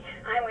 Trust me,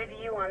 I'm with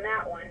you on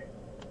that one.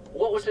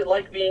 What was it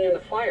like being in the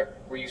fire?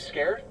 Were you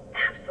scared?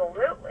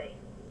 Absolutely.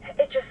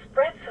 It just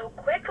spread so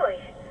quickly.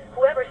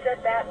 Whoever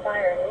set that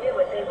fire knew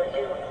what they were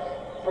doing.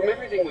 From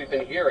everything we've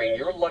been hearing,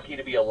 you're lucky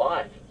to be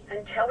alive.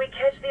 Until we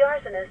catch the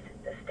arsonist,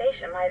 the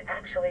station might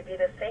actually be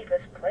the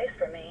safest place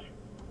for me.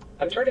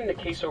 I'm turning the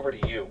case over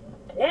to you.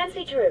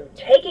 Nancy Drew,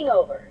 taking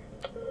over.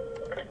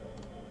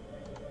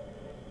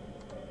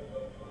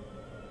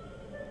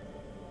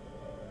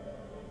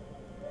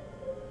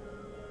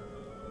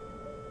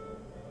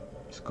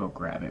 Let's go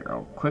grab it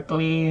real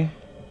quickly.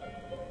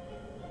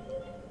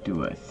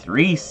 Do a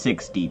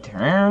 360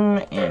 turn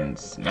and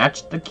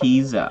snatch the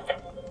keys up.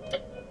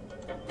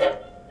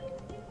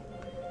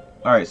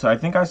 Alright, so I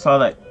think I saw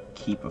that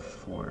key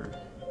before.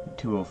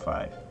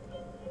 205.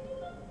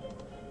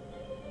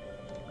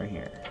 Right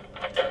here.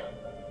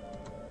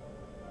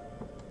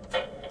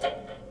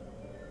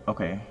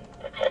 Okay.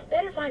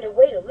 Better find a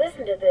way to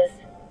listen to this.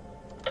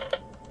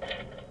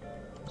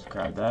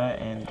 grab that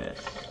and this.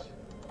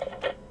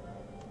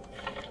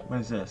 What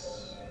is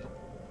this?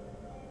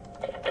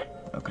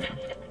 Okay.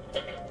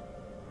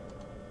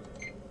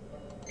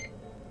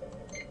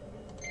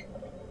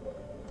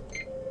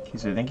 Okay,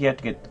 so I think you have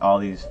to get all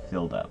these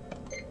filled up.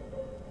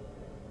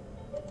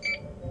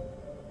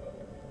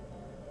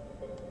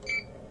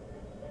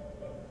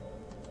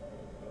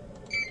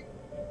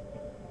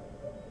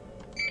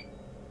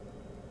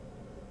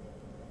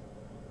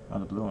 Oh,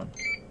 the blue one.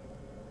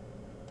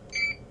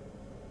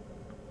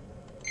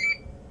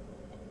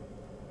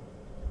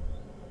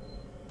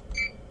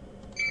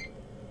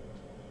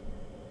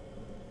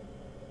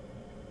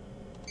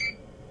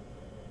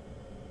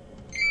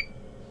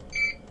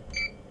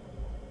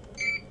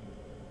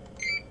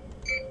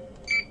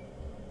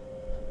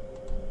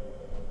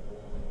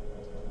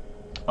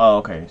 Oh,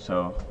 okay,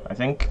 so I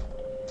think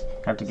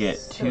I have to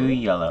get 2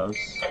 yellows.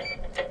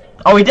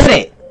 Oh, we did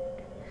it!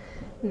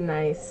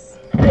 Nice.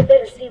 I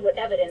better see what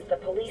evidence the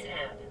police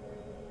have.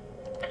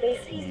 They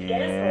seized Yeah.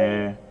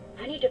 gasoline.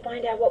 I need to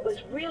find out what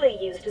was really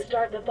used to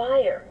start the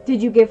fire.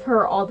 Did you give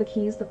her all the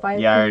keys, the 5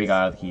 keys? Yeah, I already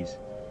got all the keys.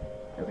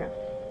 Okay.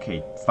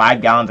 Okay,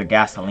 5 gallons of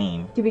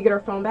gasoline. Did we get her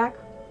phone back?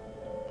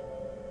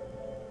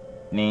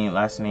 Name,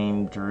 last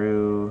name,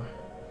 Drew.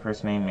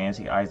 First name,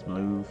 Nancy, eyes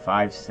blue.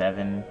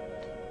 5'7".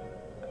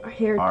 Her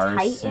hair Arson.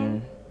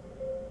 tightened.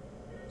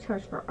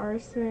 Charged for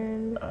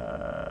arson.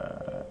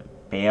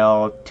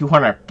 Bail,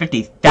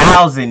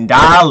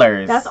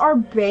 $250,000. That's our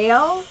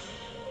bail?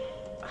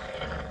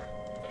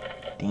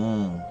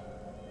 Dang.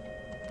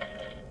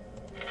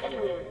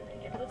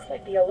 It looks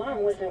like the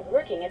alarm wasn't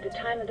working at the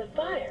time of the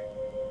fire.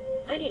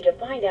 I need to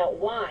find out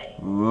why.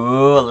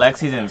 Ooh,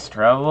 Lexi's in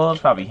trouble.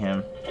 It's probably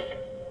him.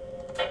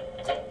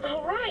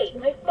 All right,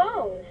 my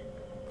phone.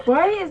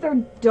 Why is there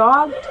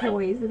dog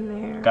toys in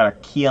there? Got a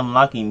key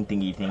unlocking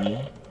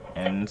thingy,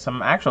 and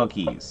some actual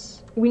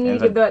keys. We need And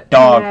to get the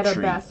dog Ned or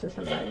treat. Best or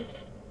something.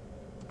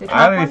 The I top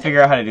don't even one?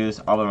 figure out how to do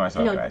this all by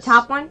myself, No, guys.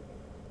 top one?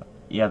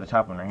 Yeah, the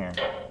top one right here.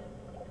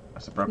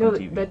 That's a broken No,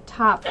 TV. the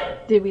top.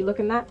 Did we look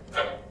in that?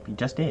 We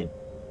just did.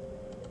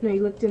 No,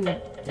 you looked in the...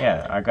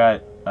 Yeah, I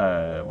got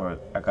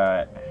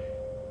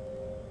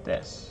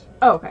this.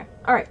 Oh, okay.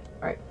 Alright,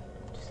 alright.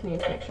 Just need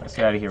to make sure. Let's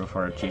get out of here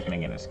before Chief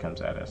McGinnis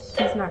comes at us.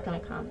 He's not gonna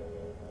come.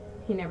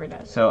 He never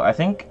does. So I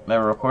think the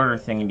recorder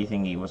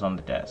thingy was on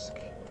the desk.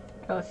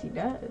 Oh, yes, he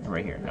does.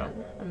 Right here, no.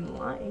 I'm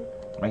lying.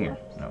 Right here,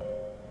 no.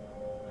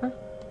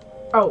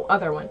 Oh,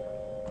 other one.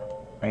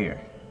 Right here.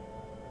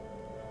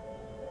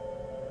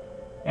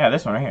 Yeah,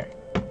 this one right here.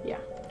 Yeah.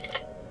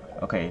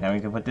 Okay, now we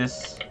can put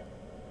this.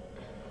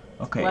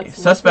 Okay,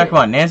 Let's suspect look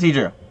at it. 1, Nancy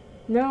Drew.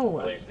 No.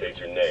 Please state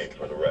your name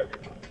for the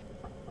record.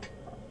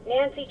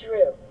 Nancy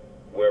Drew.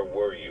 Where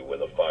were you when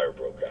the fire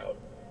broke out?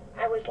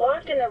 I was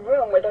locked in the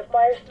room where the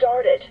fire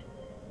started.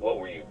 What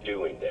were you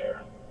doing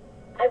there?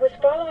 I was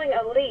following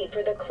a lead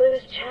for the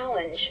Clues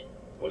Challenge.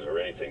 Was there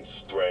anything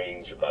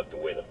strange about the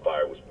way the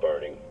fire was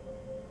burning?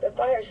 The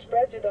fire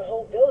spread through the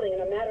whole building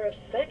in a matter of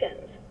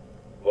seconds.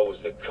 What was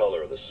the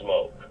color of the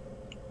smoke?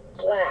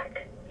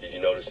 Black. Did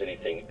you notice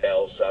anything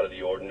else out of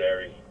the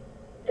ordinary?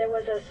 There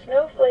was a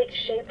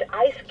snowflake-shaped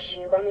ice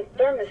cube on the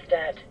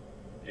thermostat.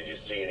 Did you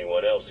see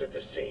anyone else at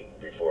the scene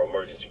before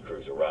emergency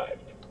crews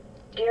arrived?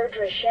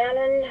 Deirdre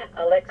Shannon,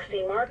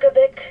 Alexei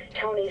Markovic,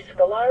 Tony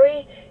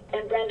Scolari,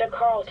 and Brenda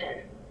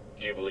Carlton.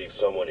 Do you believe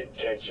someone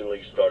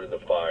intentionally started the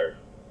fire?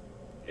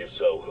 If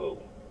so, who?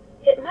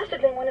 It must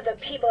have been one of the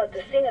people at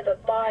the scene of the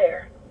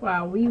fire.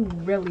 Wow, we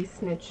really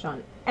snitched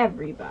on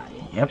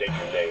everybody. Yep. State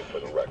your name for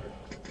the record.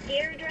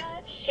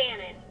 Deirdre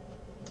Shannon.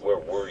 Where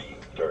were you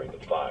during the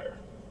fire?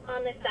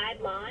 On the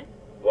side lawn.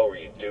 What were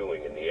you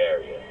doing in the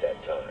area at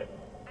that time?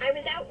 I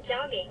was out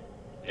jogging.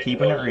 Did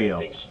Keeping you it notice real.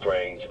 anything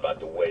strange about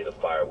the way the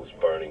fire was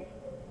burning?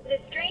 The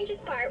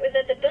strangest part was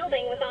that the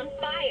building was on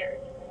fire.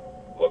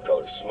 What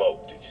color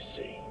smoke did you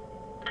see?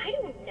 I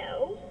don't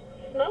know.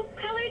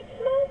 Smoke-colored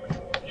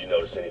smoke? Did you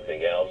notice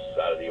anything else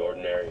out of the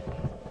ordinary?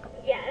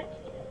 Yes.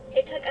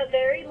 It took a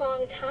very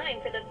long time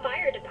for the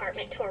fire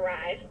department to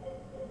arrive.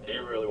 Do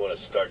you really want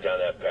to start down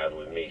that path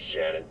with me,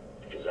 Shannon?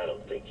 Because I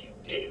don't think you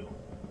do.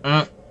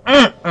 Did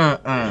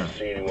you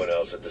see anyone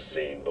else at the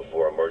scene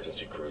before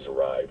emergency crews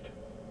arrived?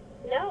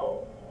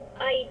 No.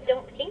 I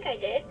don't think I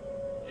did.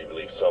 Do you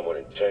believe someone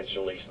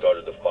intentionally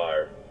started the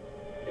fire?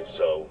 If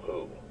so,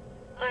 who?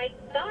 I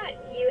thought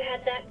you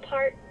had that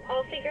part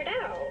all figured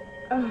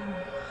out.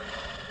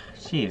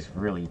 She is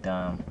really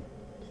dumb.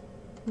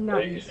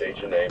 Not Please state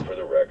your name for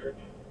the record.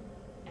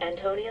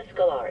 Antonia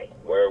Scolari.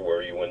 Where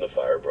were you when the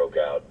fire broke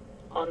out?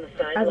 On the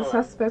side As the lawn.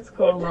 suspects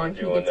go What were you along,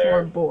 he doing gets there?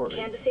 more bored.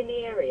 Canvassing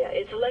the area.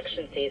 It's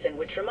election season,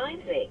 which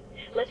reminds me.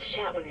 Let's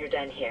chat when you're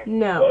done here.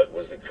 No. What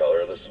was the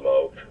color of the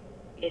smoke?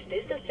 Is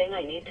this a thing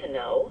I need to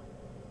know?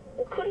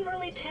 Well, couldn't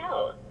really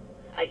tell.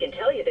 I can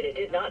tell you that it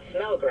did not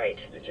smell great.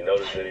 Did you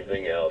notice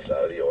anything else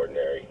out of the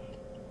ordinary?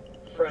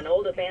 For an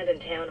old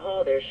abandoned town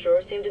hall, there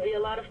sure seemed to be a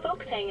lot of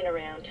folks hanging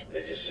around.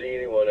 Did you see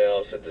anyone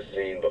else at the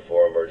scene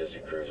before emergency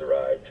crews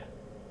arrived?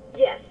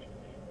 Yes.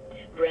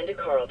 Brenda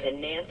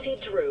Carlton, Nancy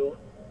Drew,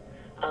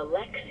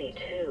 Alexei,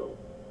 too.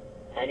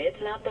 And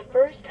it's not the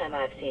first time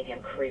I've seen him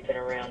creeping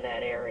around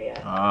that area.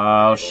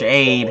 Oh,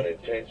 shade.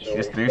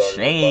 Just threw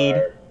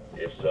shade.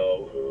 If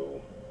so,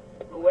 who?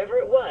 Whoever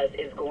it was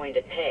is going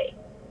to pay.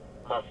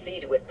 I'll see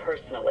to it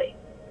personally.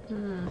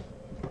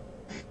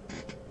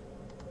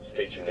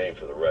 State your name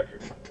for the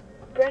record.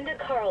 Brenda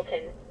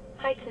Carlton,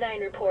 Heights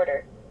 9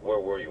 reporter. Where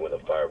were you when the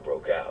fire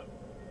broke out?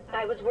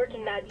 I was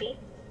working that beat,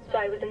 so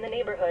I was in the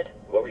neighborhood.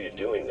 What were you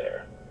doing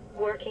there?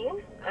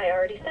 Working? I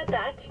already said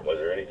that. Was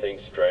there anything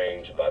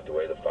strange about the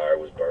way the fire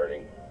was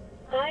burning?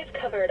 I've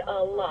covered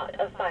a lot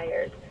of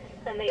fires,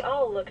 and they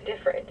all look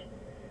different.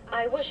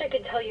 I wish I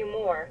could tell you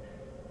more.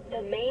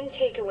 The main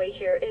takeaway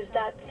here is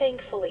that,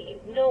 thankfully,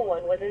 no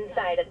one was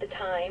inside at the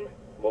time.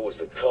 What was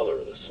the color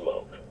of the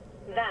smoke?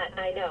 That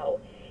I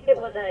know. It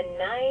was a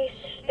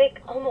nice,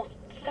 thick, almost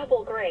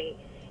stubble gray.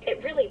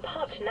 It really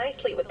popped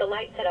nicely with the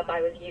light setup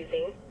I was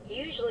using.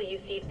 Usually you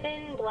see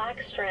thin, black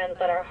strands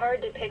that are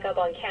hard to pick up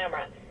on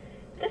camera.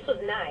 This was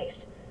nice.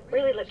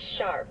 Really looked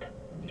sharp.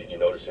 Did you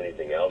notice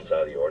anything else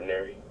out of the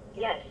ordinary?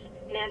 Yes.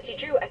 Nancy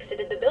Drew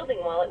exited the building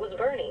while it was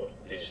burning.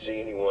 Did you see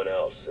anyone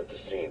else at the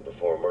scene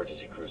before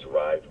emergency crews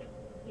arrived?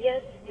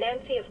 Yes,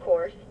 Nancy, of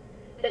course.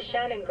 The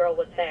Shannon girl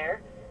was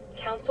there.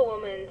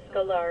 Councilwoman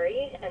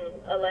Scolari and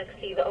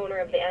Alexei, the owner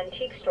of the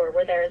antique store,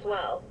 were there as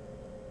well.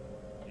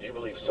 Do you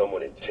believe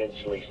someone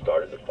intentionally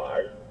started the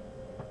fire?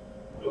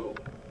 Who?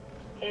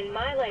 In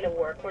my line of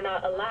work, we're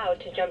not allowed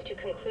to jump to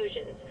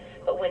conclusions.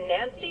 But when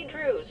Nancy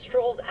Drew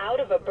strolled out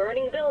of a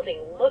burning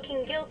building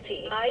looking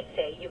guilty, I'd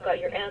say you've got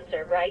your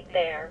answer right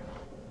there.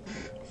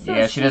 So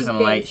Yeah, she doesn't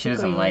like us. State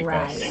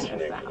your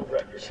name for the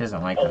record. She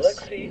doesn't like us.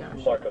 Alexei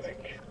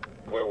Markovich.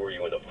 Where were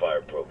you when the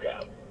fire broke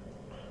out?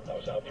 I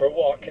was out for a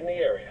walk in the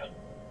area.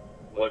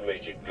 What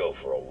made you go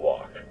for a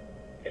walk?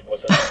 It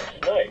was a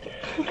nice night.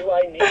 Do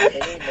I need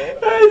any more?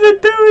 That is the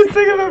dumbest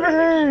thing I've ever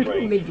heard.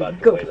 Strange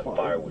about the way the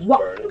fire was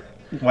burning.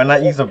 Why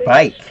not use a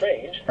bike?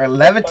 Strange. Or The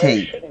fire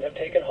levitate? shouldn't have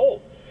taken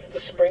hold.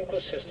 The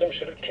sprinkler system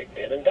should have kicked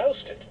in and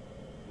doused it.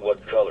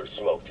 What color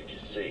smoke did you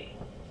see?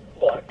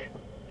 Black.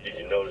 Did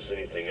you notice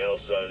anything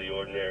else out of the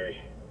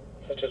ordinary?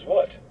 Such as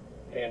what?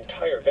 The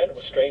entire event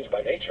was strange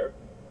by nature.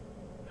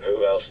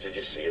 Who else did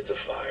you see at the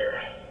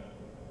fire?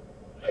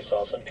 I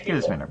saw some people. Give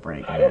this man a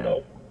break, I don't man.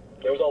 know.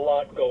 There was a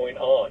lot going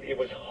on. It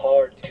was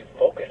hard to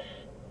focus.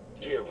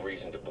 Do you have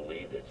reason to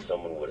believe that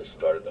someone would have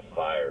started the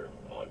fire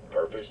on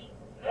purpose?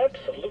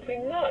 Absolutely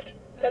not.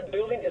 That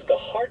building is the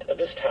heart of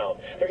this town.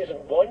 There isn't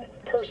one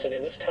person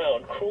in this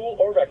town cruel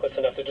or reckless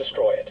enough to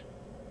destroy it.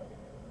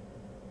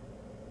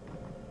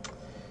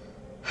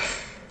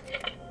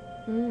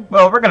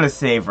 Well, we're gonna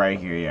save right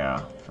here,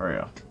 yeah. For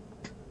real.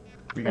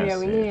 We're gonna Yeah,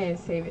 we save. need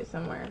to save it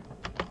somewhere.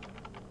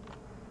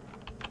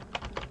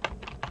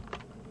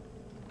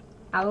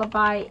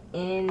 Alibi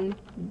in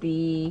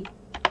the...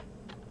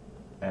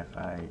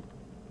 F-I...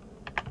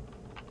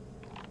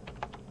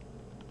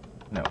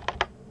 No.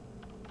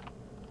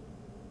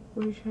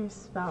 What are you trying to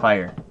spell?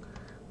 Fire.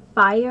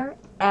 Fire.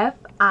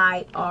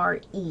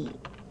 F-I-R-E.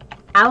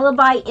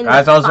 Alibi in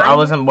Guys, the fire. I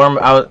wasn't born.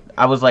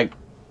 I was like,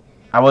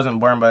 I wasn't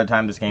born by the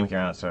time this game came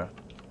out, so.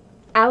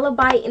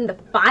 Alibi in the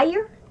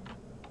fire?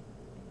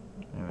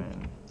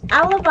 Mm.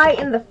 Alibi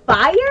in the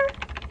fire?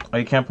 Oh,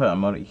 you can't put a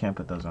motor. You can't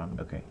put those on.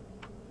 Okay.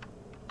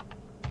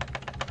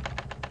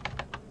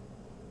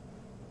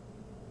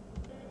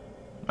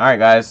 All right,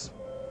 guys.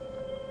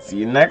 See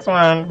you next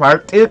one.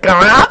 Part 2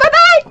 coming out.